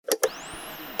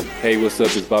Hey, what's up?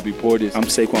 It's Bobby Portis. I'm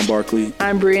Saquon Barkley.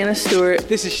 I'm Breanna Stewart.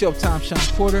 This is Showtime Sean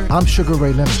Porter. I'm Sugar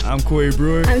Ray Leonard. I'm Corey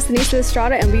Brewer. I'm Sinisa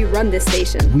Estrada, and we run this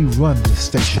station. We run this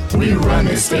station. We run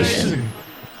this station.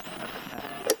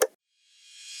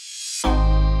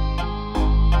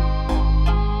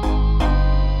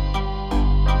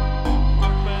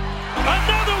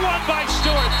 Another one by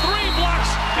Stewart. 3 blocks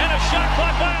and a shot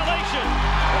clock violation.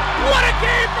 What a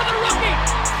game for the rookie!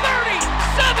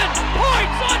 37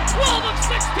 points on 12 of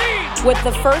 16. With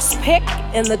the first pick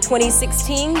in the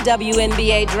 2016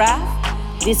 WNBA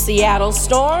draft, the Seattle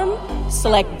Storm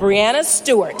select Breanna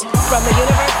Stewart from the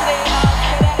University of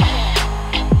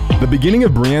Connecticut. The beginning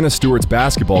of Breanna Stewart's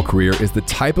basketball career is the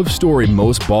type of story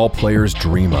most ball players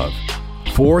dream of.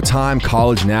 4-time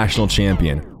college national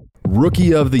champion,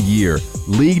 Rookie of the Year,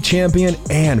 league champion,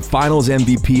 and finals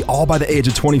MVP, all by the age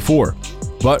of 24.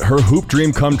 But her hoop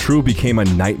dream come true became a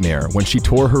nightmare when she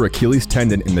tore her Achilles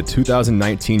tendon in the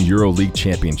 2019 EuroLeague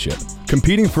Championship,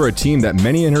 competing for a team that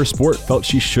many in her sport felt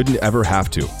she shouldn't ever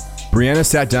have to. Breanna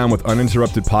sat down with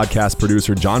Uninterrupted podcast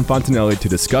producer John Fontanelli to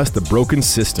discuss the broken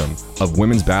system of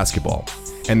women's basketball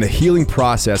and the healing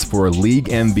process for a league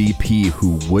MVP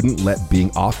who wouldn't let being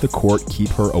off the court keep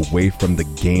her away from the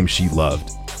game she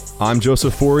loved. I'm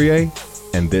Joseph Fourier,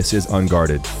 and this is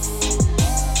Unguarded.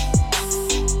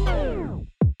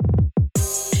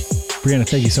 Breanna,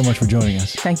 thank you so much for joining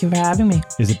us. Thank you for having me.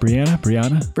 Is it Breanna?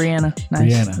 Breanna.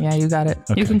 Nice. Breanna. Yeah, you got it.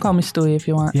 Okay. You can call me Stewie if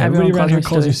you want. Yeah, everybody around here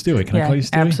calls you Stewie. Can I call you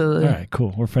Stewie? Absolutely. All right,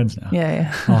 cool. We're friends now.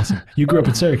 Yeah. Awesome. You grew up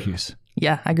in Syracuse.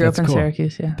 Yeah, I grew up in cool.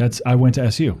 Syracuse, yeah. I went to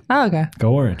SU. Oh, okay.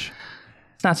 Go Orange.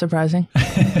 It's not surprising.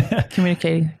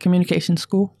 Communication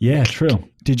school. Yeah, true.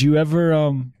 Did you ever,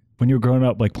 when you were growing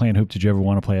up, like playing hoop, did you ever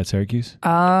want to play at Syracuse?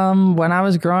 When I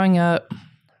was growing up,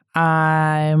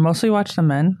 I mostly watched the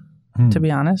men, to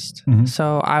be honest. Mm-hmm.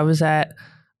 So I was at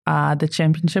the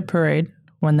championship parade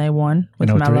when they won with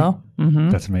In 03? Melo. Mm-hmm.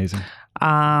 That's amazing.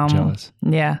 Jealous.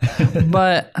 Yeah.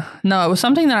 But no, it was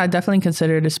something that I definitely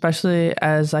considered, especially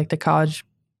as like the college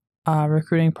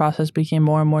recruiting process became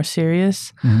more and more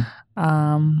serious.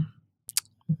 Mm-hmm.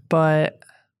 But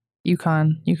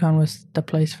UConn was the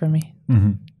place for me.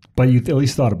 Mm-hmm. But you at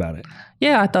least thought about it.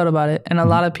 Yeah, I thought about it. And a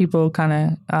lot of people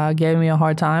kind of gave me a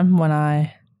hard time when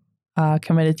I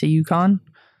committed to UConn.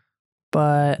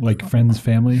 But like friends,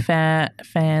 family?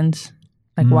 Fans.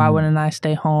 Like, why wouldn't I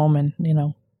stay home and,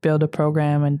 build a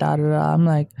program and da-da-da? I'm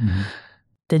like,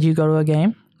 did you go to a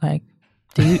game? Like,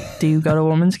 do you go to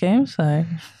women's games? Like,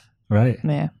 right.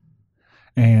 Yeah.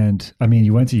 And, I mean,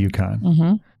 you went to UConn.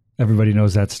 Mm-hmm. Everybody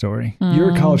knows that story.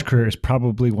 Your college career is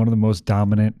probably one of the most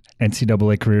dominant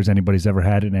NCAA careers anybody's ever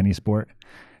had in any sport.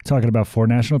 Talking about 4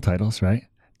 national titles, right?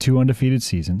 2 undefeated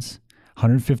seasons,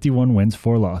 151 wins,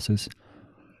 4 losses.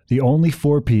 The only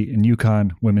 4-peat in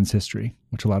UConn women's history,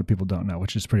 which a lot of people don't know,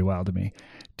 which is pretty wild to me.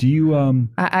 Do you... I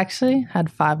actually had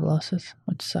 5 losses,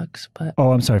 which sucks, but...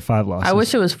 Oh, I'm sorry, 5 losses. I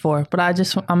wish it was 4, but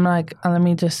I'm like, let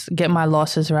me just get my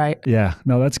losses right. Yeah,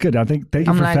 no, that's good. Thank you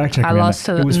for fact checking. I lost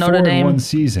to it was Notre 4 Dame. In one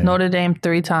season. Notre Dame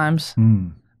 3 times.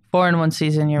 4 in one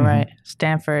season, you're right.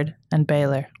 Stanford and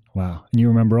Baylor. Wow. And you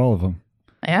remember all of them.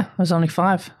 Yeah, it was only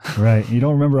 5. Right. You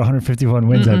don't remember 151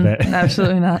 wins, I bet.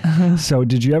 Absolutely not. So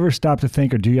did you ever stop to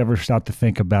think, or do you ever stop to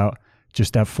think about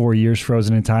just that 4 years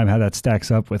frozen in time, how that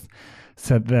stacks up with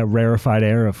that rarefied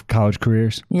air of college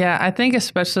careers? Yeah, I think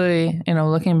especially,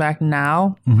 looking back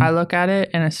now, I look at it,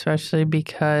 and especially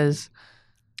because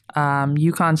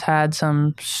UConn's had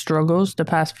some struggles the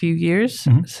past few years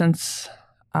since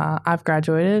I've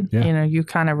graduated. Yeah. You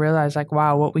kind of realize like,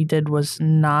 wow, what we did was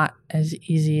not as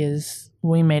easy as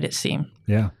we made it seem.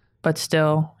 Yeah. But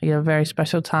still, a very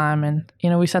special time. And,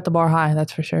 we set the bar high,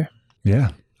 that's for sure. Yeah,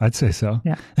 I'd say so.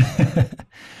 Yeah.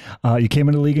 You came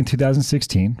into the league in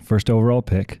 2016, first overall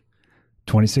pick,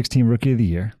 2016 Rookie of the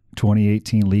Year,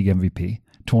 2018 League MVP,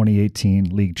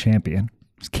 2018 League Champion.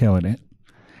 Just killing it.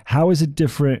 How is it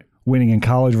different winning in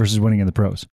college versus winning in the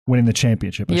pros? Winning the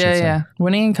championship, I should say. Yeah.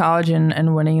 Winning in college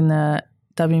and winning in the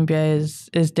WNBA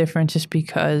is different just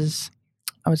because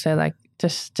I would say like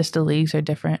just the leagues are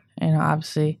different.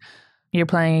 Obviously you're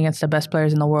playing against the best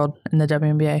players in the world in the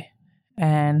WNBA.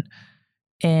 And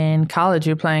in college,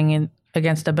 you're playing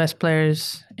against the best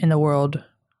players in the world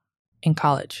in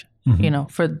college,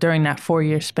 during that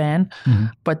 4-year span.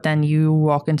 But then you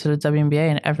walk into the WNBA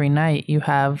and every night you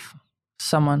have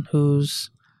someone who's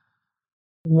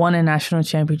won a national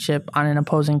championship on an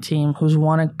opposing team, who's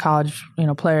won a college,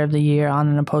 player of the year on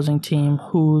an opposing team,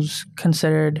 who's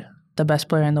considered the best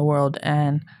player in the world.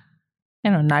 And,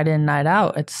 night in, night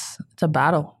out, it's a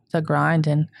battle, it's a grind.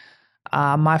 And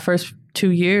my first 2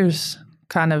 years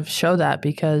kind of show that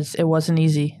because it wasn't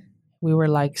easy. we were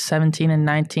like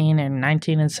 17-19 and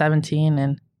 19-17,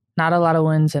 and not a lot of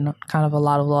wins and kind of a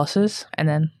lot of losses. And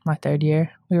then my third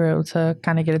year, we were able to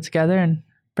kind of get it together and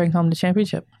bring home the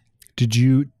championship. Did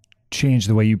you change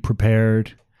the way you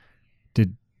prepared?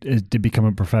 Did become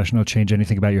a professional change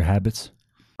anything about your habits?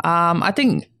 I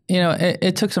think,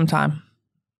 it took some time.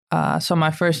 So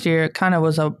my first year kind of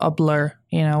was a blur.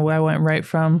 I went right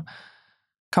from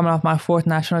coming off my fourth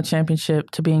national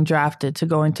championship to being drafted to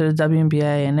going to the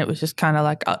WNBA. And it was just kind of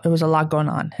like, it was a lot going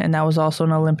on. And that was also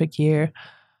an Olympic year.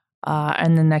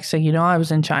 And the next thing you know, I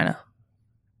was in China.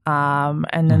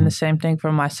 And then the same thing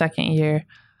for my second year.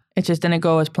 It just didn't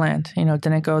go as planned.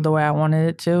 Didn't go the way I wanted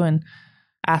it to. And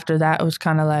after that, it was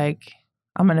kind of like,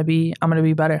 I'm gonna be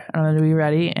better. I'm gonna be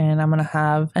ready, and I'm gonna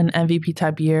have an MVP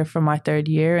type year for my third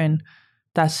year. And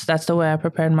that's the way I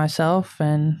prepared myself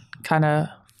and kind of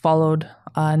followed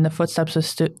in the footsteps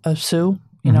of Sue.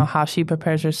 How she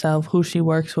prepares herself, who she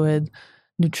works with,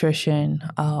 nutrition,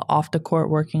 off the court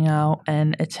working out,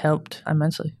 and it's helped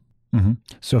immensely. Mm-hmm.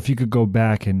 So if you could go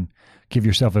back and give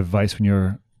yourself advice when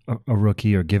you're a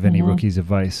rookie, or give any rookies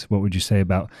advice, what would you say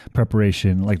about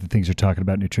preparation, like the things you're talking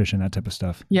about, nutrition, that type of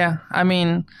stuff? Yeah, I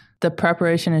mean, the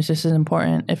preparation is just as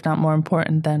important, if not more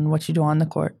important, than what you do on the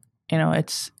court.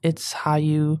 It's how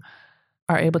you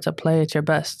are able to play at your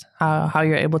best, how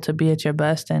you're able to be at your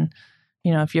best. And,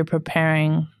 if you're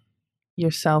preparing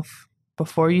yourself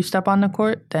before you step on the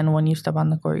court, then when you step on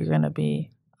the court, you're going to be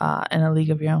in a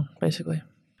league of your own, basically.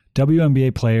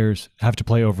 WNBA players have to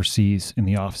play overseas in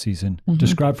the off season. Mm-hmm.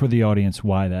 Describe for the audience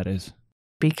why that is.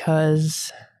 Because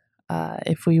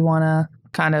if we want to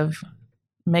kind of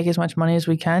make as much money as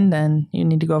we can, then you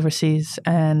need to go overseas.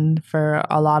 And for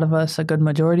a lot of us, a good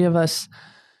majority of us,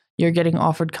 you're getting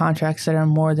offered contracts that are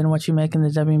more than what you make in the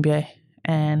WNBA.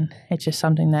 And it's just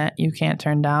something that you can't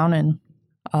turn down. And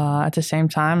at the same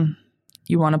time,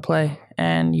 you want to play,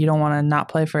 and you don't want to not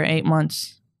play for 8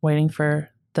 months waiting for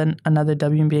another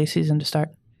WNBA season to start.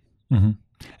 Mm-hmm.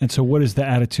 And so what is the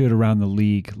attitude around the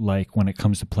league like when it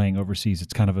comes to playing overseas?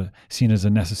 It's kind of seen as a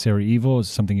necessary evil. Is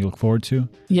it something you look forward to?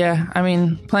 Yeah, I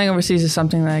mean, playing overseas is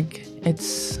something like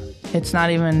it's not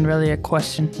even really a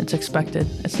question. It's expected.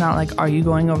 It's not like, are you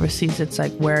going overseas? It's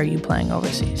like, where are you playing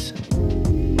overseas?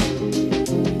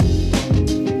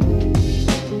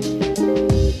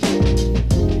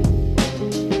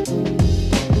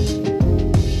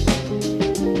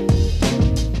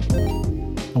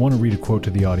 I want to read a quote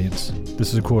to the audience.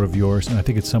 This is a quote of yours, and I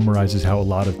think it summarizes how a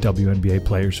lot of WNBA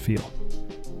players feel.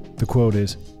 The quote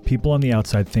is, "People on the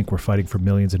outside think we're fighting for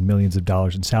millions and millions of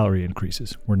dollars in salary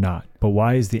increases. We're not. But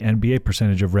why is the NBA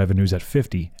percentage of revenues at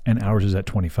 50 and ours is at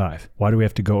 25? Why do we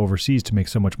have to go overseas to make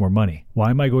so much more money? Why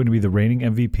am I going to be the reigning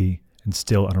MVP and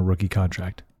still on a rookie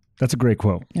contract?" That's a great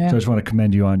quote. Yeah. So I just want to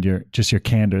commend you on your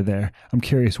candor there. I'm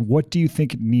curious, what do you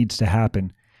think needs to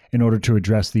happen in order to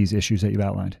address these issues that you've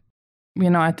outlined?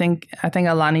 I think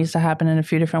a lot needs to happen in a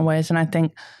few different ways. And I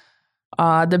think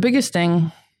the biggest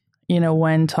thing,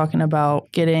 when talking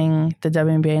about getting the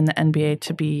WNBA and the NBA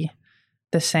to be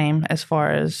the same as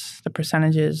far as the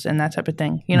percentages and that type of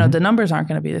thing, the numbers aren't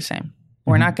going to be the same.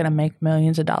 We're not going to make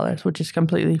millions of dollars, which is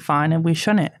completely fine, and we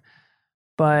shouldn't.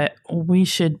 But we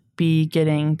should be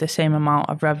getting the same amount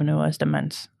of revenue as the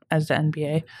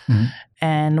NBA. Mm-hmm.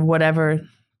 And whatever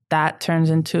that turns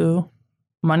into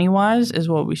money-wise is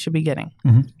what we should be getting.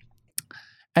 Mm-hmm.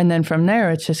 And then from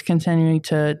there, it's just continuing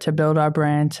to build our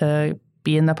brand, to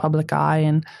be in the public eye,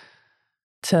 and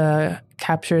to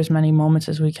capture as many moments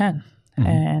as we can. Mm-hmm.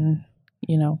 And,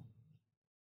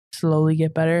 slowly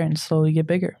get better and slowly get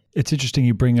bigger. It's interesting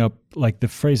you bring up, like, the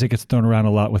phrase that gets thrown around a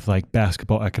lot with, like,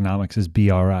 basketball economics is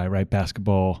BRI, right?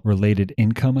 Basketball related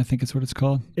income, I think is what it's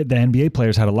called. The NBA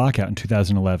players had a lockout in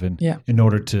 2011 in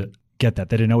order to get that.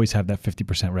 They didn't always have that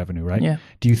 50% revenue, right? Yeah.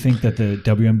 Do you think that the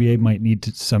WNBA might need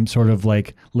some sort of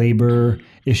like labor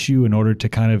issue in order to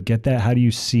kind of get that? How do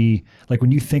you see, like,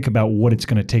 when you think about what it's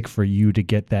going to take for you to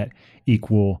get that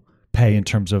equal pay in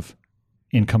terms of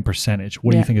income percentage,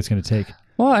 what do you think it's going to take?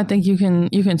 Well, I think you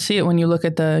can see it when you look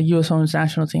at the U.S. Women's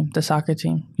National Team, the soccer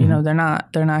team. They're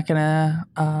not going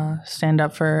to stand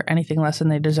up for anything less than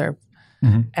they deserve.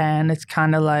 Mm-hmm. And it's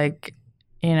kind of like,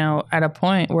 we're at a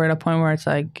point where it's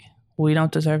like, we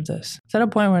don't deserve this. It's at a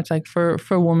point where it's like, for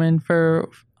women, for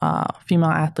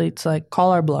female athletes, like,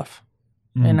 call our bluff.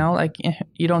 Mm-hmm. Like,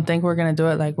 you don't think we're going to do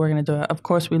it, like, we're going to do it. Of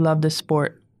course, we love this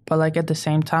sport, but, like, at the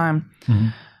same time,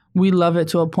 we love it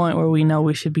to a point where we know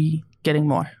we should be getting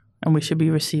more and we should be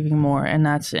receiving more. And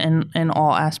that's in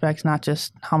all aspects, not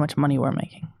just how much money we're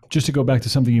making. Just to go back to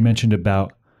something you mentioned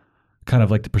about kind of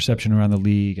like the perception around the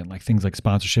league and like things like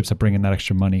sponsorships that bring in that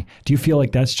extra money. Do you feel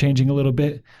like that's changing a little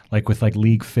bit, like with like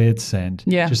league fits and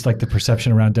just like the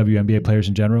perception around WNBA players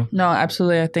in general? No,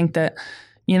 absolutely. I think that,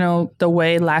 the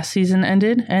way last season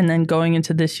ended and then going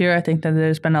into this year, I think that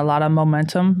there's been a lot of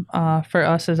momentum for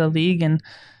us as a league, and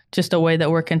just a way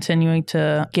that we're continuing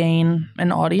to gain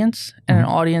an audience and an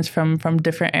audience from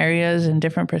different areas and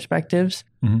different perspectives.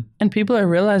 And people are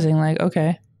realizing like,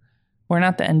 okay, we're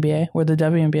not the NBA, we're the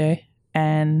WNBA,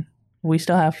 and we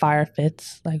still have fire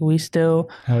fits. Like we still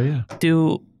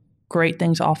do great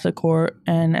things off the court,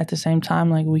 and at the same time,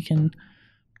 like we can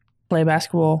play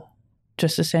basketball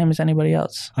just the same as anybody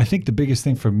else. I think the biggest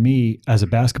thing for me as a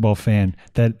basketball fan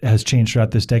that has changed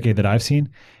throughout this decade that I've seen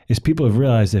is people have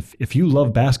realized if you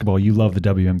love basketball, you love the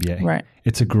WNBA. Right.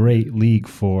 It's a great league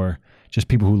for just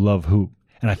people who love hoop.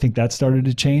 And I think that started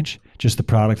to change, just the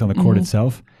product on the court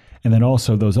itself. And then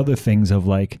also those other things of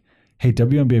like, hey,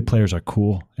 WNBA players are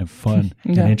cool and fun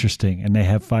and interesting, and they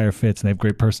have fire fits and they have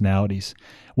great personalities.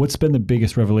 What's been the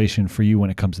biggest revelation for you when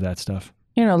it comes to that stuff?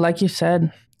 Like you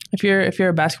said, if you're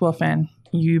a basketball fan,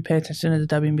 you pay attention to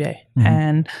the WNBA.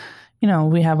 And,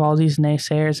 we have all these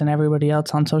naysayers and everybody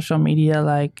else on social media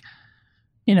like,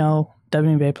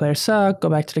 WNBA players suck, go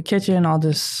back to the kitchen, all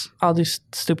these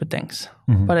stupid things.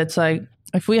 But it's like,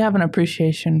 if we have an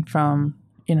appreciation from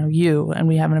you, and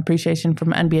we have an appreciation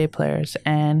from NBA players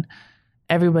and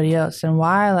everybody else, and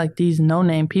why like these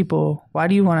no-name people, why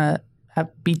do you want to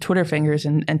be Twitter fingers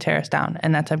and tear us down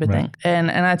and that type of thing?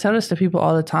 And I tell this to people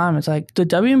all the time. It's like the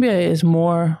WNBA is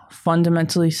more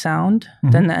fundamentally sound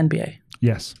than the NBA.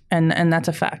 Yes. And that's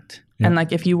a fact. Yeah. And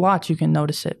like if you watch, you can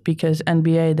notice it, because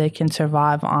NBA, they can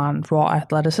survive on raw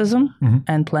athleticism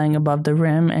and playing above the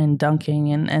rim and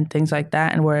dunking and things like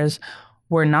that. And whereas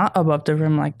we're not above the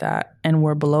rim like that, and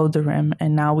we're below the rim,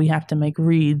 and now we have to make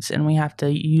reads and we have to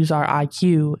use our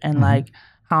IQ and like,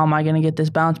 how am I going to get this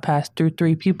bounce pass through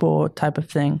three people type of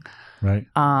thing. Right.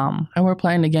 And we're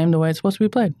playing the game the way it's supposed to be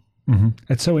played.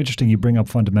 It's so interesting you bring up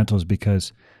fundamentals,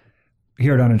 because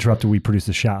here at Uninterrupted, we produce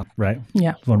The Shop, right?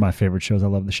 Yeah. It's one of my favorite shows. I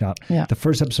love The Shop. Yeah. The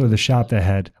first episode of The Shop that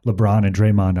had LeBron and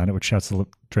Draymond on it, which shouts to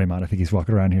Draymond. I think he's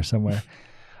walking around here somewhere.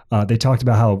 They talked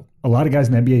about how a lot of guys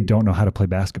in the NBA don't know how to play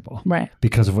basketball. Right.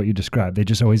 Because of what you described. They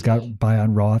just always got by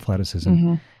on raw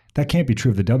athleticism. That can't be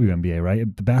true of the WNBA,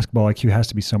 right? The basketball IQ has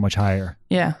to be so much higher.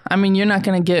 Yeah. I mean, you're not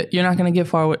going to get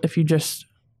far if you just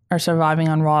are surviving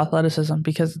on raw athleticism,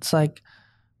 because it's like,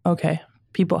 okay,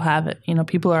 people have it.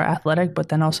 People are athletic, but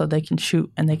then also they can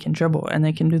shoot and they can dribble and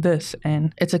they can do this.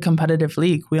 And it's a competitive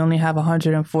league. We only have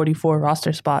 144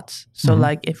 roster spots. So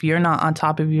like if you're not on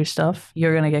top of your stuff,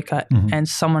 you're going to get cut. And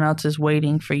someone else is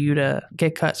waiting for you to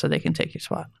get cut so they can take your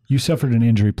spot. You suffered an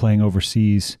injury playing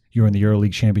overseas. You were in the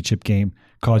EuroLeague championship game,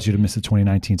 caused you to miss the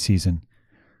 2019 season.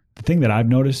 The thing that I've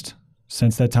noticed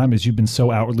since that time is you've been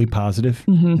so outwardly positive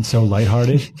and so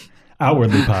lighthearted.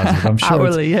 Outwardly positive. I'm sure.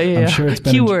 Outwardly, I'm sure it's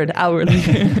been keyword outwardly.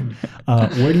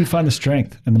 Where do you find the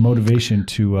strength and the motivation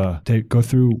to go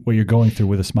through what you're going through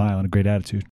with a smile and a great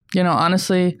attitude?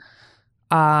 Honestly,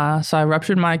 so I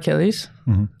ruptured my Achilles,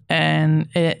 and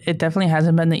it definitely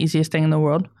hasn't been the easiest thing in the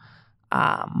world.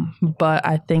 But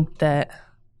I think that,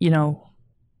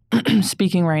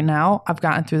 speaking right now, I've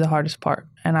gotten through the hardest part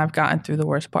and I've gotten through the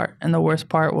worst part. And the worst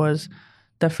part was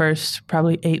the first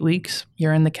probably 8 weeks.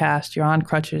 You're in the cast, you're on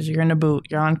crutches, you're in a boot,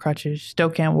 you're on crutches, you still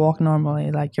can't walk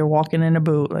normally. Like you're walking in a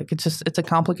boot. Like it's a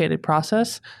complicated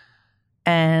process,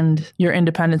 and your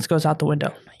independence goes out the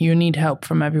window. You need help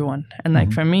from everyone. And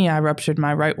like for me, I ruptured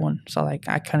my right one. So like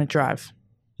I couldn't drive.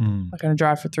 I couldn't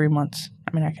drive for 3 months.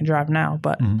 I mean, I can drive now,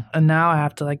 but and now I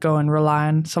have to like go and rely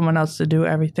on someone else to do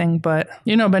everything. But,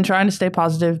 been trying to stay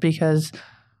positive because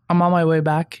I'm on my way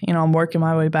back. I'm working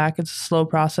my way back. It's a slow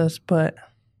process, but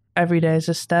every day is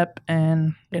a step.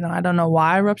 And, I don't know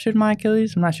why I ruptured my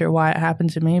Achilles. I'm not sure why it happened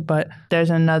to me, but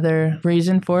there's another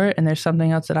reason for it. And there's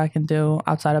something else that I can do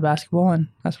outside of basketball. And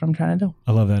that's what I'm trying to do.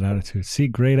 I love that attitude. See,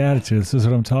 great attitude. This is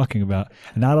what I'm talking about.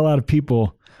 And not a lot of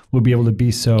people will be able to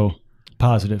be so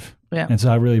positive. Yeah. And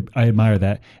so I admire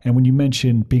that. And when you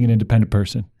mention being an independent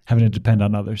person, having to depend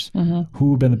on others,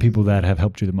 who have been the people that have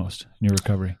helped you the most in your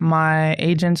recovery? My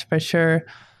agents, for sure.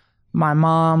 My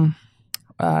mom,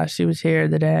 she was here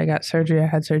the day I got surgery. I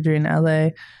had surgery in LA.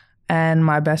 And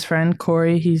my best friend,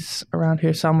 Corey, he's around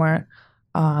here somewhere.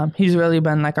 He's really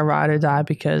been like a ride or die,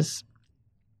 because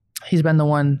he's been the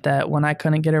one that when I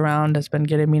couldn't get around has been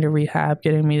getting me to rehab,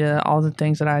 getting me to all the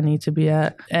things that I need to be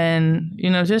at. And,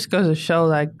 just goes to show,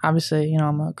 like, obviously,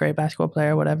 I'm a great basketball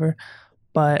player, whatever.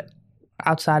 But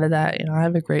outside of that, I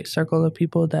have a great circle of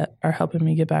people that are helping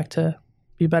me get back to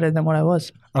be better than what I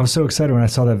was. I was so excited when I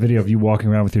saw that video of you walking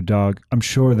around with your dog. I'm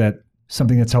sure that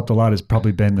something that's helped a lot has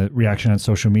probably been the reaction on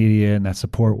social media and that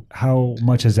support. How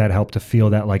much has that helped to feel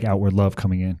that like outward love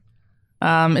coming in?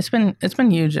 It's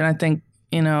been huge, and I think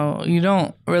you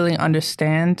don't really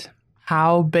understand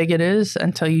how big it is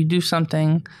until you do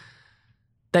something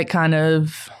that kind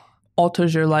of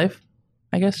alters your life,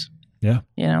 I guess. Yeah.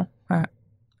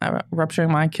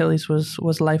 Rupturing my Achilles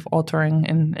was life altering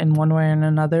in one way or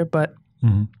another, but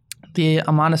the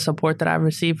amount of support that I've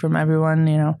received from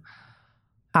everyone,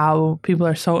 how people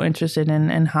are so interested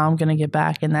in how I'm going to get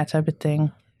back and that type of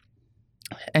thing,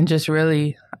 and just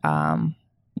really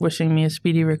wishing me a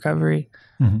speedy recovery.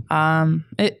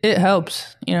 It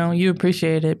helps. You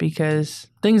appreciate it because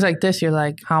things like this, you're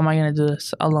like, how am I going to do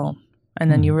this alone? And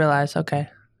then you realize, okay,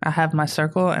 I have my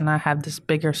circle and I have this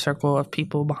bigger circle of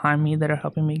people behind me that are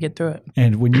helping me get through it.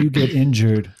 And when you get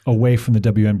injured away from the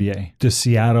WNBA, does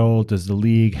the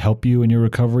league help you in your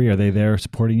recovery? Are they there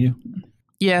supporting you?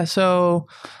 Yeah, so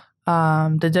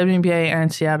the WNBA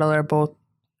and Seattle are both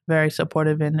very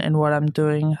supportive in what I'm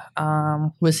doing.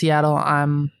 With Seattle,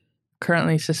 I'm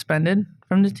currently suspended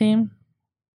from the team.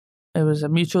 It was a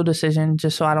mutual decision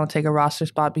just so I don't take a roster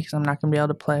spot because I'm not going to be able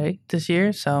to play this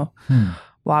year. So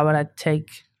why would I take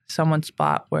someone's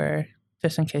spot where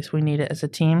just in case we need it as a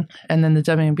team? And then the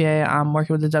WNBA, I'm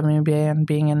working with the WNBA and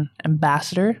being an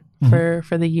ambassador for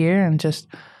the year and just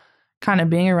kind of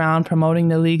being around promoting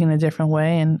the league in a different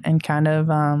way and kind of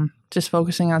just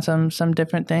focusing on some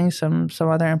different things, some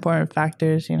other important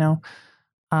factors,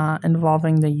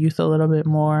 involving the youth a little bit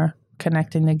more,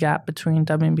 connecting the gap between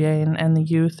WNBA and the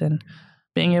youth, and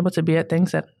being able to be at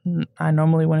things that I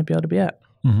normally wouldn't be able to be at.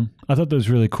 I thought that was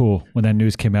really cool when that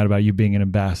news came out about you being an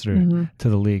ambassador to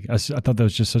the league. I thought that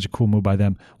was just such a cool move by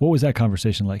them. What was that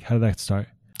conversation like? How did that start?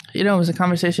 It was a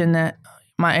conversation that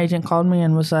my agent called me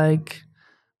and was like,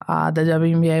 the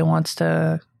WNBA wants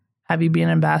to have you be an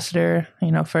ambassador,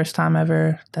 first time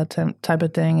ever, that type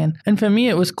of thing. And for me,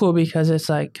 it was cool because it's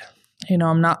like,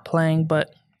 I'm not playing,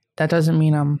 but that doesn't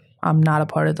mean I'm not a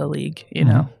part of the league,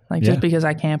 just because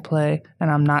I can't play and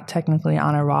I'm not technically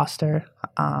on a roster,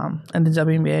 and the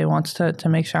WNBA wants to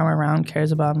make sure I'm around,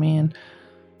 cares about me,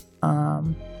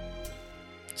 and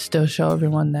still show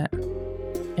everyone that,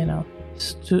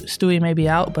 Stewie may be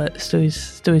out, but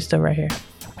Stewie's still right here.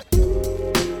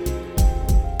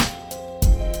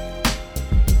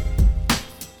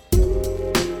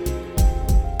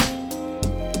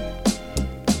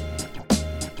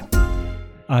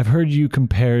 I've heard you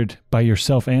compared by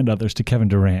yourself and others to Kevin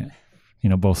Durant,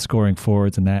 both scoring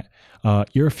forwards and that.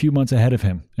 You're a few months ahead of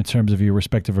him in terms of your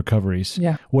respective recoveries.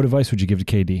 Yeah. What advice would you give to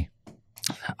KD?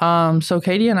 So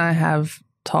KD and I have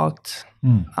talked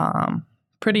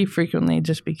pretty frequently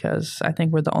just because I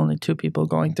think we're the only two people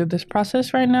going through this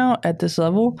process right now at this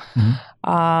level.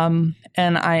 And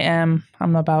I'm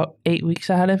about 8 weeks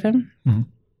ahead of him.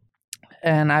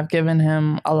 And I've given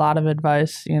him a lot of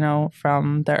advice,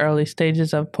 from the early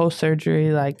stages of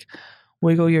post-surgery, like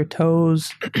wiggle your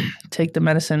toes, take the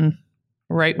medicine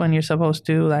right when you're supposed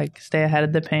to, like stay ahead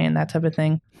of the pain, that type of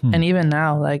thing. And even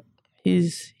now, like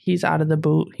he's out of the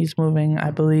boot, he's moving, I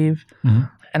believe.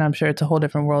 And I'm sure it's a whole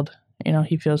different world.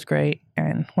 He feels great.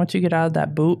 And once you get out of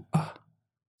that boot,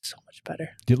 so much better.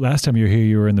 Last time you were here,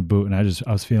 you were in the boot, and I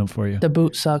was feeling for you. The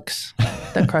boot sucks.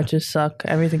 The crutches suck.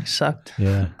 Everything sucked.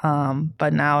 Yeah.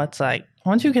 But now it's like,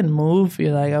 once you can move,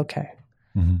 you're like, okay.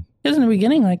 Because in the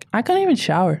beginning, like, I couldn't even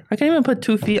shower. I couldn't even put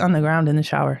 2 feet on the ground in the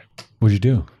shower. What'd you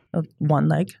do? One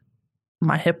leg.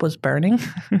 My hip was burning.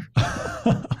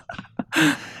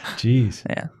 Jeez.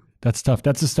 Yeah. That's tough.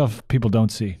 That's the stuff people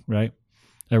don't see, right?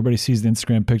 Everybody sees the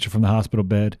Instagram picture from the hospital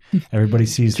bed. Everybody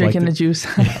sees drinking the juice.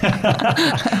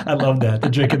 I love that. The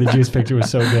drinking the juice picture was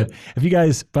so good. If you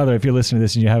guys, by the way, if you're listening to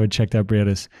this and you haven't checked out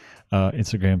Brianna's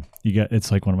Instagram,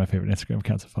 it's like one of my favorite Instagram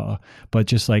accounts to follow. But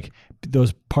just like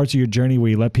those parts of your journey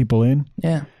where you let people in,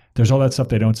 there's all that stuff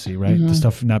they don't see, right? The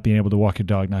stuff of not being able to walk your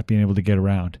dog, not being able to get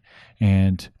around.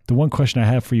 And the one question I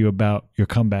have for you about your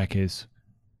comeback is,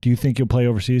 do you think you'll play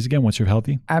overseas again once you're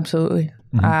healthy? Absolutely.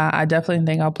 I definitely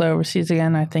think I'll play overseas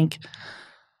again. I think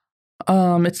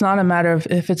it's not a matter of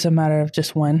if, it's a matter of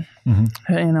just when.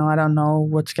 I don't know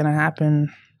what's going to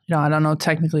happen. I don't know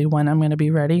technically when I'm going to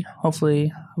be ready.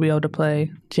 Hopefully I'll be able to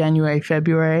play January,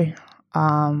 February.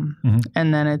 And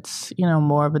then it's,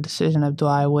 more of a decision of, do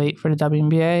I wait for the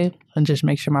WNBA and just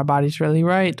make sure my body's really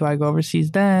right? Do I go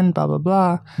overseas then? Blah, blah,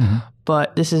 blah.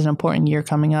 But this is an important year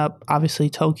coming up. Obviously,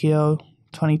 Tokyo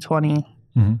 2020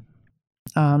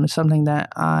 is something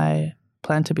that I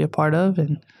plan to be a part of,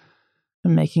 and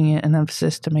making it an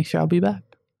emphasis to make sure I'll be back.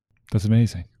 That's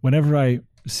amazing. Whenever I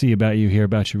see about you, hear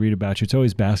about you, read about you, it's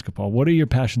always basketball. What are your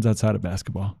passions outside of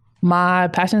basketball? My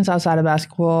passions outside of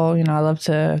basketball, I love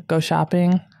to go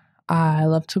shopping. I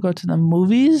love to go to the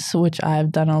movies, which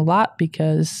I've done a lot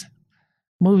because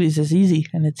movies is easy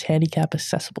and it's handicap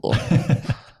accessible.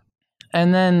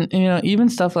 And then, even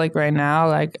stuff like right now,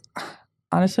 like,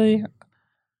 honestly,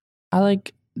 I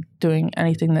like doing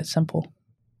anything that's simple.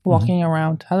 Walking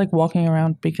around. I like walking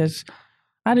around because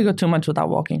I had to go too much without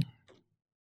walking.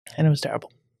 And it was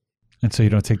terrible. And so you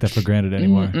don't take that for granted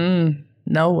anymore?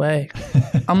 No way.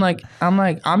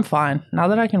 I'm fine. Now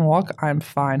that I can walk, I'm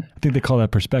fine. I think they call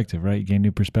that perspective, right? You gain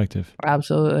new perspective.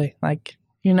 Absolutely. Like,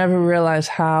 you never realize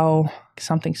how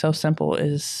something so simple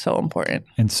is so important.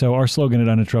 And so our slogan at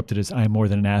Uninterrupted is, I am more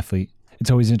than an athlete. It's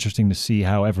always interesting to see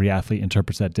how every athlete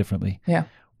interprets that differently. Yeah.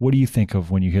 What do you think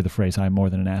of when you hear the phrase, I'm more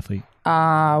than an athlete?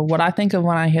 What I think of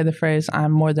when I hear the phrase,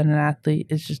 I'm more than an athlete,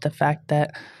 is just the fact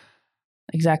that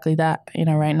exactly that.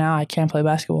 Right now I can't play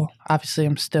basketball. Obviously,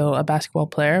 I'm still a basketball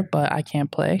player, but I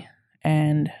can't play.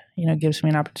 And, it gives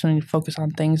me an opportunity to focus on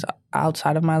things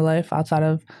outside of my life, outside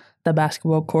of the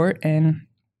basketball court, and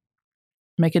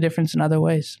make a difference in other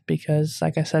ways. Because,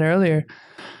 like I said earlier,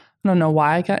 I don't know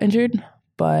why I got injured,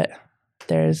 but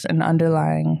there's an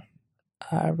underlying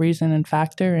reason and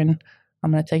factor, and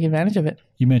I'm going to take advantage of it.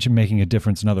 You mentioned making a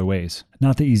difference in other ways.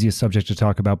 Not the easiest subject to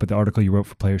talk about, but the article you wrote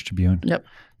for Players Tribune. Yep.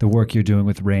 The work you're doing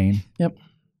with Reign. Yep.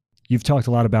 You've talked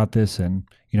a lot about this, and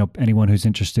anyone who's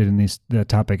interested in the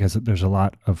topic there's a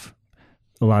lot of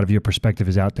your perspective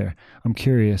is out there. I'm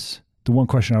curious. The one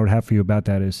question I would have for you about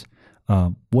that is,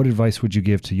 what advice would you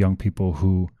give to young people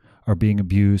who are being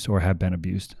abused or have been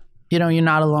abused? You're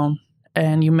not alone.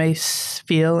 And you may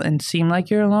feel and seem like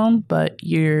you're alone, but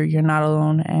you're not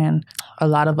alone. And a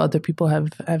lot of other people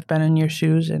have been in your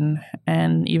shoes, and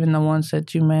even the ones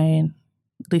that you may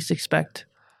least expect.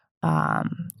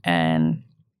 And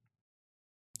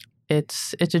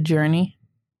it's a journey,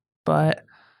 but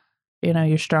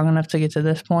you're strong enough to get to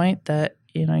this point that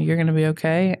you're going to be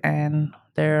okay. And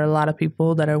there are a lot of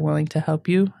people that are willing to help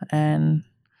you, and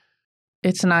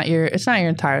it's not your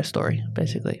entire story,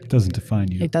 basically. It doesn't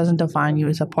define you. It doesn't define you.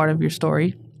 It's a part of your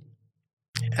story.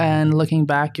 And looking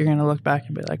back, you're going to look back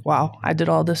and be like, wow, I did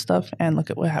all this stuff, and look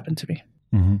at what happened to me.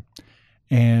 Mm-hmm.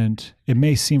 And it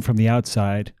may seem from the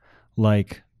outside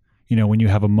like, when you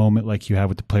have a moment like you have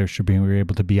with the Players Tribune, where you're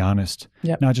able to be honest,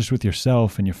 not just with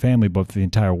yourself and your family, but with the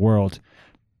entire world,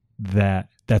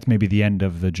 that's maybe the end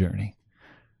of the journey.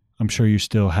 I'm sure you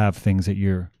still have things that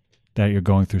you're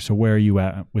going through. So where are you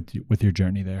at with your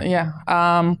journey there? Yeah.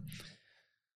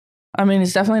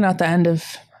 It's definitely not the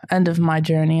end of my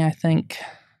journey. I think,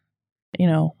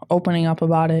 opening up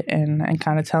about it and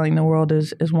kind of telling the world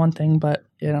is one thing, but,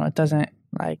 it doesn't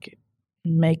like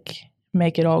make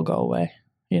it all go away.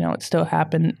 It still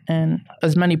happened, and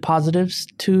as many positives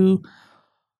to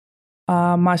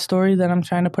my story that I'm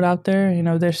trying to put out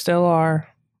there, there still are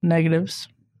negatives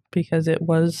because it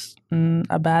was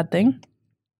a bad thing.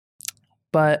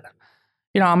 But,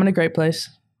 I'm in a great place.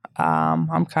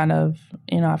 I'm kind of,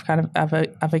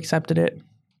 I've accepted it.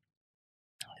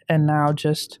 And now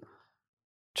just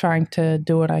trying to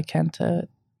do what I can to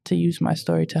use my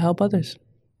story to help others.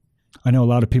 I know a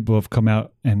lot of people have come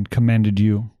out and commended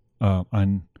you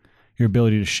on your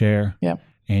ability to share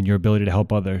and your ability to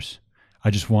help others. I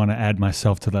just want to add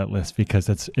myself to that list because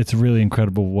it's really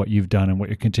incredible what you've done and what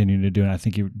you're continuing to do. And I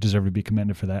think you deserve to be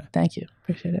commended for that. Thank you.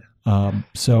 Appreciate it.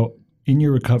 So in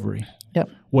your recovery,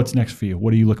 what's next for you?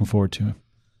 What are you looking forward to?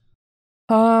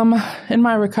 In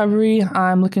my recovery,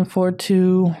 I'm looking forward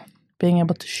to being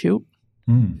able to shoot.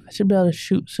 I should be able to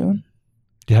shoot soon.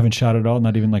 You haven't shot at all?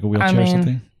 Not even like a wheelchair or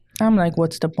something? I'm like,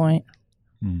 what's the point?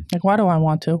 Like, why do I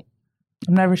want to?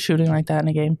 I'm never shooting like that in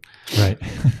a game. Right.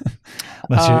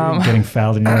 Unless you're getting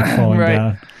fouled and you're like falling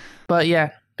down. But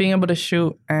yeah, being able to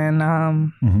shoot.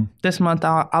 And this month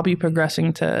I'll be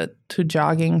progressing to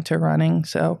jogging, to running.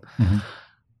 So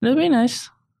it'll be nice.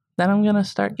 Then I'm going to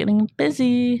start getting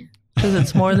busy because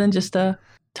it's more than just a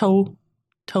toe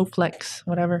flex,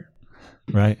 whatever.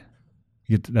 Right.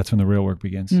 That's when the real work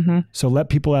begins. So let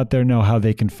people out there know how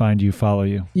they can find you, follow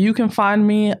you. You can find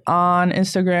me on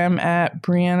Instagram at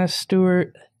Brianna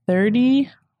Stewart 30.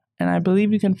 And I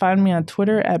believe you can find me on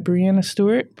Twitter at Brianna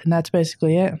Stewart. And that's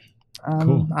basically it.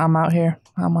 Cool. I'm out here.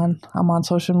 I'm on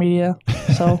social media.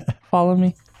 So follow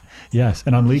me. Yes.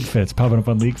 And on League Fits, popping up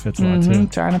on League Fits a lot too.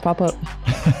 Trying to pop up.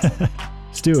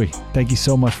 Stewie, thank you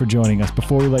so much for joining us.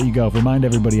 Before we let you go, remind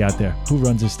everybody out there, who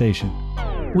runs this station?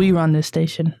 We run this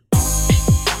station.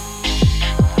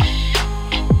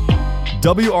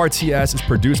 WRTS is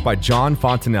produced by John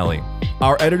Fontanelli.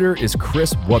 Our editor is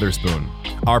Chris Wotherspoon.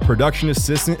 Our production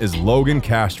assistant is Logan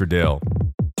Castrodale.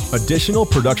 Additional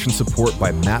production support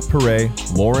by Matt Perret,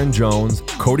 Lauren Jones,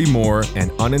 Cody Moore, and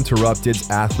Uninterrupted's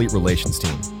Athlete Relations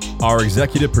team. Our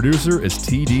executive producer is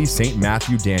TD St.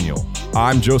 Matthew Daniel.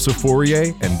 I'm Joseph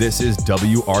Fourier, and this is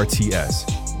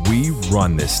WRTS. We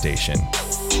run this station.